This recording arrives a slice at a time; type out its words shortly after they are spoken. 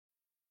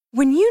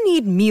When you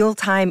need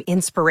mealtime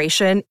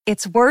inspiration,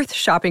 it's worth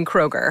shopping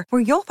Kroger,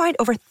 where you'll find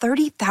over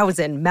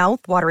 30,000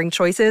 mouth-watering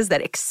choices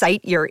that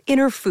excite your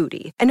inner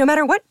foodie. And no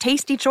matter what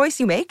tasty choice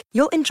you make,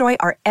 you'll enjoy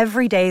our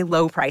everyday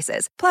low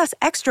prices, plus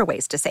extra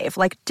ways to save,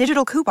 like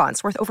digital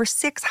coupons worth over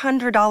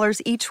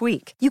 $600 each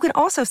week. You can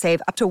also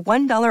save up to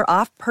 $1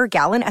 off per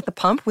gallon at the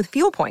pump with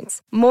fuel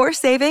points. More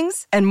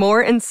savings and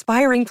more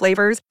inspiring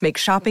flavors make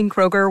shopping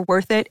Kroger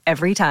worth it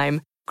every time.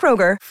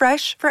 Kroger,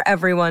 fresh for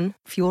everyone.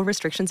 Fuel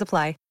restrictions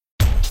apply.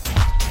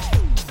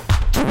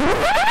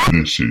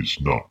 This is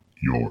not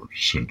your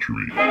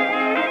century.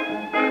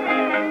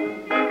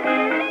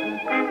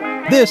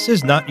 This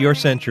is Not Your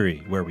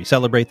Century, where we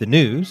celebrate the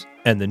news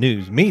and the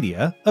news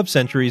media of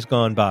centuries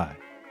gone by.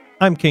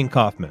 I'm King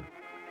Kaufman.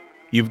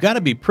 You've got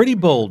to be pretty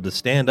bold to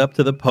stand up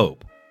to the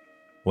Pope.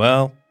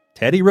 Well,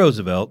 Teddy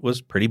Roosevelt was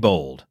pretty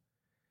bold.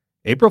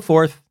 April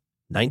 4th,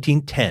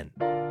 1910.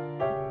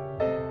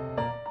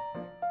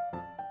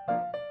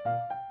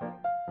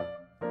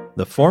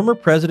 The former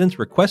president's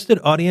requested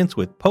audience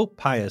with Pope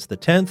Pius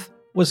X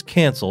was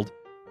canceled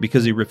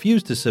because he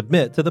refused to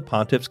submit to the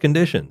pontiff's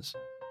conditions.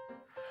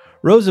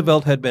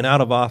 Roosevelt had been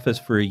out of office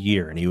for a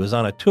year, and he was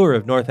on a tour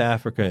of North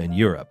Africa and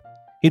Europe.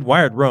 He'd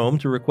wired Rome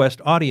to request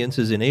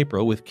audiences in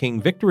April with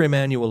King Victor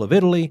Emmanuel of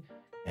Italy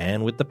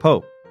and with the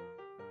Pope.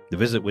 The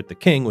visit with the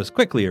king was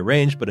quickly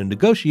arranged, but a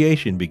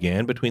negotiation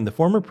began between the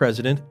former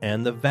president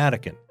and the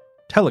Vatican,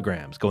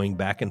 telegrams going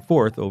back and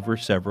forth over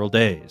several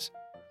days.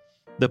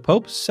 The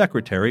Pope's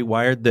secretary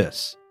wired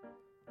this: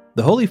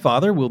 "The Holy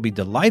Father will be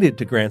delighted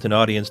to grant an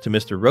audience to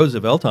Mr.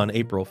 Roosevelt on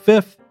April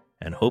 5th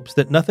and hopes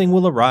that nothing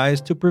will arise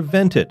to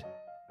prevent it,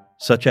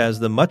 such as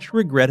the much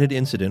regretted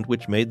incident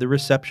which made the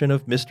reception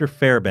of Mr.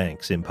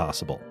 Fairbanks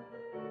impossible."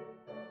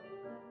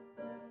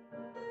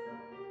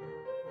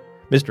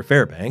 Mr.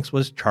 Fairbanks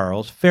was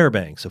Charles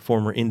Fairbanks, a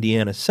former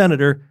Indiana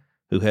senator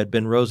who had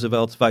been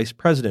Roosevelt's vice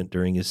president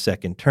during his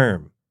second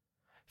term.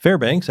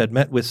 Fairbanks had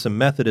met with some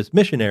Methodist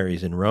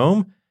missionaries in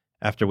Rome,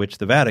 after which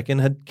the Vatican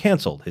had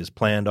canceled his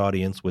planned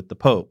audience with the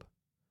Pope.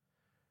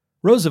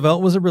 Roosevelt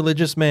was a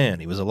religious man.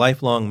 He was a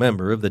lifelong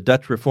member of the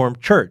Dutch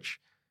Reformed Church.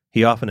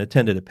 He often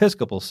attended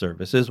Episcopal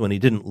services when he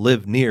didn't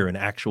live near an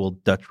actual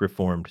Dutch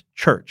Reformed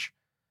church.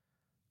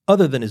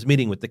 Other than his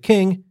meeting with the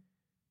king,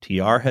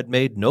 TR had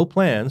made no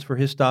plans for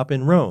his stop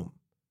in Rome.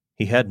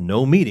 He had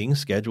no meetings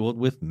scheduled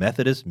with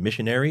Methodist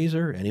missionaries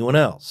or anyone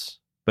else.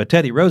 But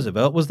Teddy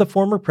Roosevelt was the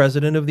former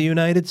president of the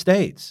United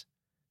States.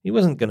 He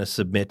wasn't going to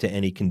submit to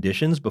any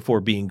conditions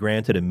before being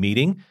granted a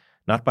meeting,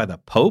 not by the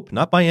Pope,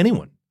 not by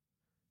anyone.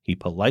 He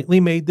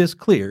politely made this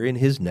clear in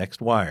his next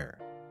wire.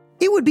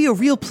 "It would be a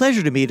real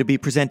pleasure to me to be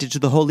presented to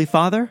the Holy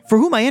Father, for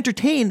whom I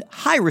entertain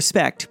high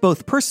respect,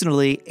 both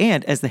personally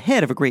and as the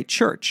head of a great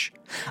church.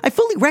 I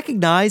fully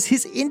recognize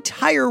his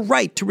entire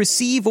right to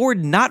receive or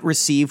not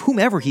receive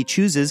whomever he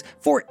chooses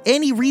for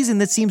any reason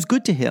that seems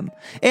good to him.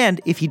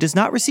 And if he does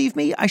not receive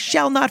me, I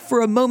shall not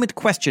for a moment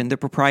question the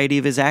propriety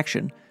of his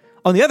action.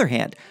 On the other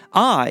hand,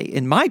 I,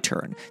 in my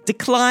turn,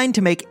 decline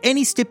to make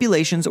any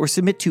stipulations or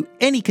submit to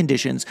any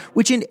conditions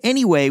which in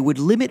any way would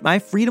limit my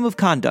freedom of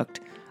conduct.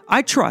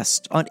 I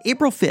trust on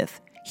April 5th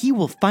he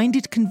will find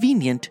it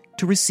convenient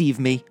to receive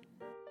me."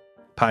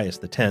 Pius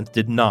X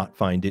did not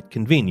find it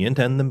convenient,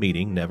 and the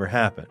meeting never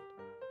happened.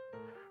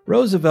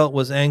 Roosevelt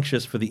was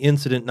anxious for the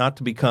incident not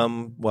to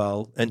become,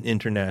 an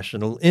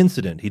international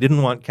incident. He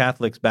didn't want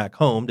Catholics back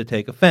home to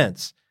take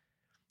offense.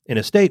 In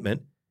a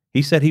statement,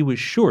 he said he was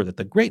sure that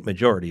the great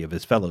majority of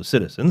his fellow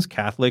citizens,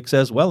 Catholics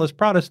as well as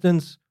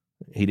Protestants,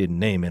 he didn't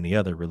name any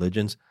other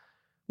religions,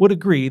 would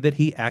agree that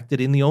he acted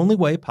in the only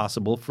way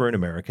possible for an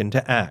American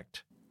to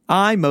act.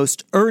 "I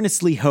most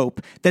earnestly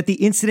hope that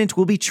the incident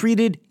will be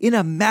treated in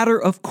a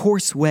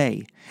matter-of-course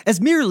way,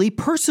 as merely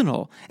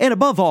personal, and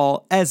above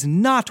all, as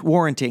not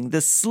warranting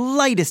the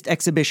slightest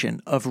exhibition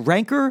of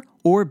rancor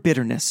or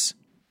bitterness."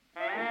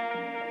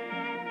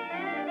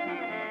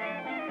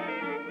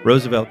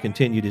 Roosevelt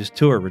continued his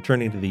tour,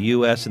 returning to the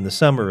U.S. in the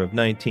summer of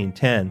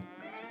 1910.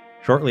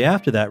 Shortly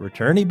after that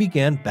return, he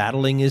began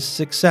battling his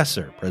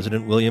successor,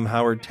 President William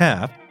Howard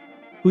Taft,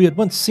 who he had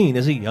once seen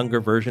as a younger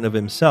version of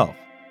himself.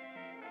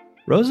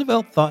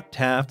 Roosevelt thought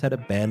Taft had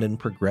abandoned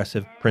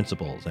progressive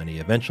principles, and he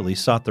eventually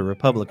sought the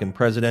Republican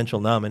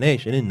presidential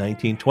nomination in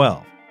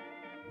 1912.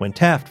 When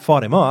Taft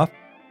fought him off,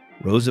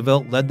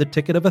 Roosevelt led the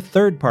ticket of a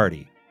third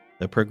party,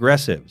 the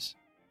Progressives,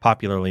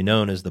 popularly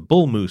known as the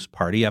Bull Moose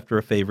Party after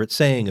a favorite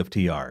saying of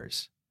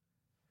TR's.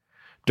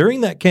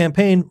 During that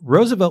campaign,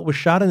 Roosevelt was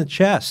shot in the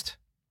chest,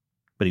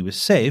 but he was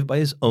saved by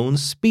his own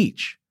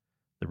speech.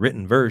 The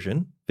written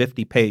version,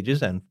 50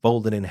 pages and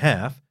folded in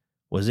half,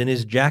 was in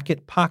his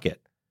jacket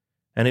pocket,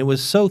 and it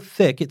was so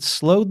thick it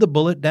slowed the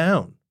bullet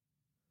down.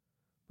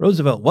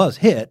 Roosevelt was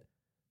hit,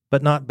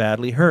 but not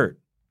badly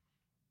hurt.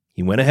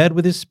 He went ahead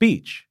with his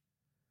speech.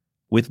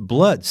 With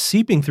blood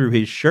seeping through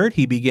his shirt,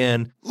 he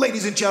began,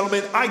 "Ladies and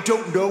gentlemen, I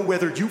don't know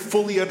whether you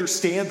fully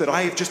understand that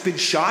I have just been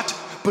shot,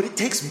 but it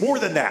takes more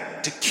than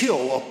that to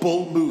kill a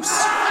bull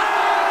moose."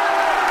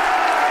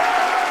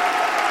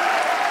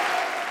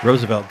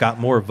 Roosevelt got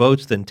more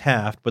votes than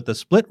Taft, but the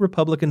split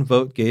Republican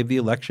vote gave the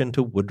election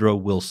to Woodrow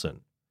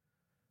Wilson.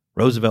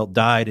 Roosevelt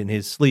died in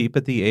his sleep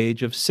at the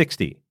age of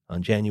 60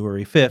 on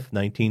January 5,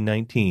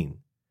 1919.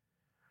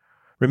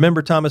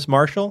 Remember Thomas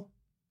Marshall?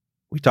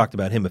 We talked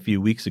about him a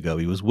few weeks ago.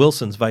 He was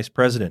Wilson's vice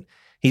president.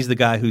 He's the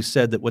guy who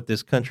said that what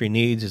this country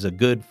needs is a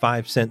good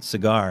 5-cent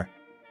cigar.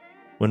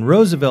 When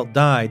Roosevelt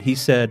died, he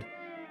said,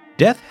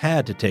 "Death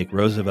had to take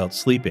Roosevelt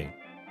sleeping,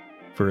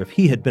 for if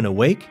he had been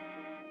awake,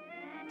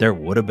 there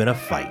would have been a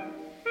fight."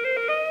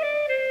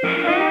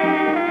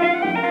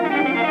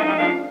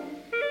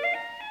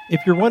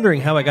 If you're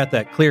wondering how I got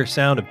that clear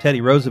sound of Teddy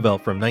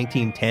Roosevelt from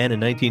 1910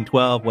 and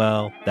 1912,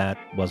 well, that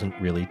wasn't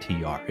really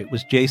TR. It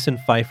was Jason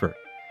Pfeiffer.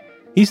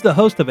 He's the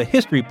host of a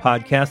history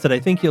podcast that I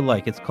think you'll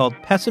like. It's called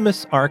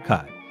Pessimist's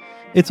Archive.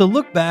 It's a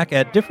look back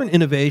at different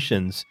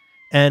innovations,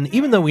 and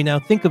even though we now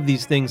think of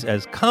these things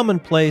as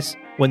commonplace,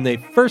 when they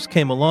first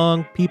came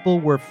along, people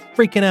were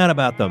freaking out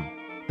about them.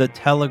 The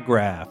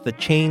telegraph, the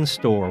chain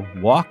store,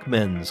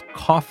 Walkmans,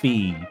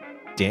 coffee,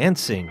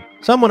 dancing.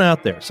 Someone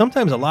out there,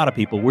 sometimes a lot of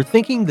people, were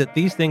thinking that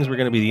these things were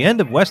going to be the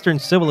end of Western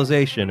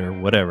civilization or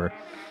whatever.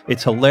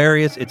 It's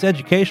hilarious. It's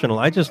educational.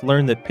 I just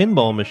learned that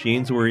pinball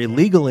machines were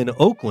illegal in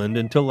Oakland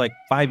until like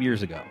 5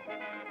 years ago.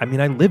 I mean,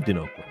 I lived in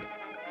Oakland.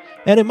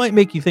 And it might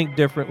make you think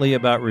differently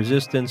about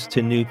resistance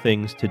to new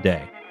things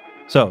today.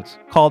 So it's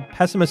called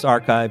Pessimist's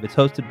Archive. It's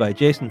hosted by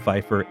Jason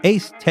Pfeiffer,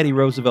 ace Teddy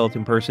Roosevelt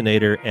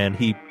impersonator, and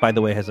he, by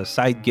the way, has a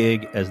side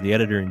gig as the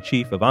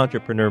editor-in-chief of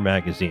Entrepreneur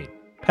Magazine.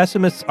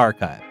 Pessimist's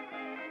Archive.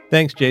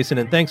 Thanks, Jason,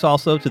 and thanks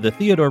also to the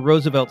Theodore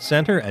Roosevelt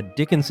Center at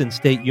Dickinson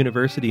State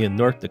University in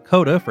North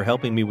Dakota for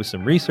helping me with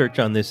some research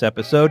on this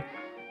episode.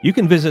 You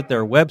can visit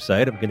their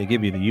website. I'm going to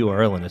give you the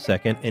URL in a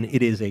second, and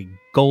it is a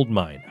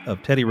goldmine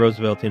of Teddy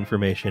Roosevelt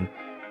information.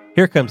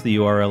 Here comes the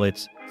URL.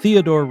 It's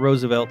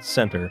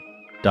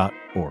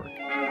theodorerooseveltcenter.org.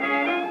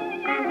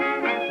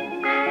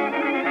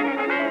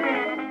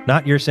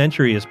 Not Your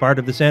Century is part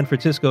of the San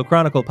Francisco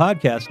Chronicle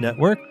Podcast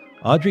Network.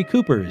 Audrey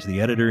Cooper is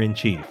the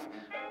editor-in-chief.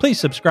 Please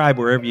subscribe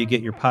wherever you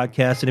get your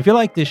podcasts, and if you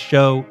like this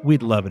show,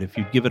 we'd love it if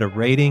you'd give it a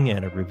rating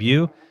and a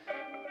review.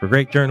 For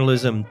great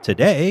journalism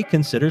today,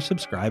 consider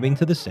subscribing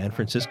to the San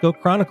Francisco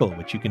Chronicle,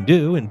 which you can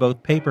do in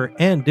both paper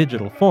and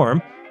digital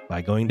form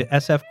by going to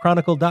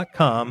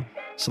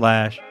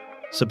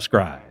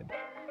sfchronicle.com/subscribe.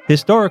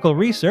 Historical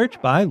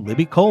research by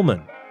Libby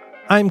Coleman.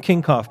 I'm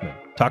King Kaufman.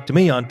 Talk to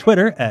me on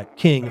Twitter at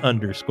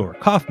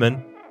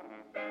King_Kaufman.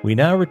 We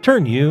now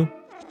return you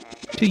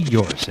to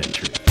your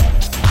century.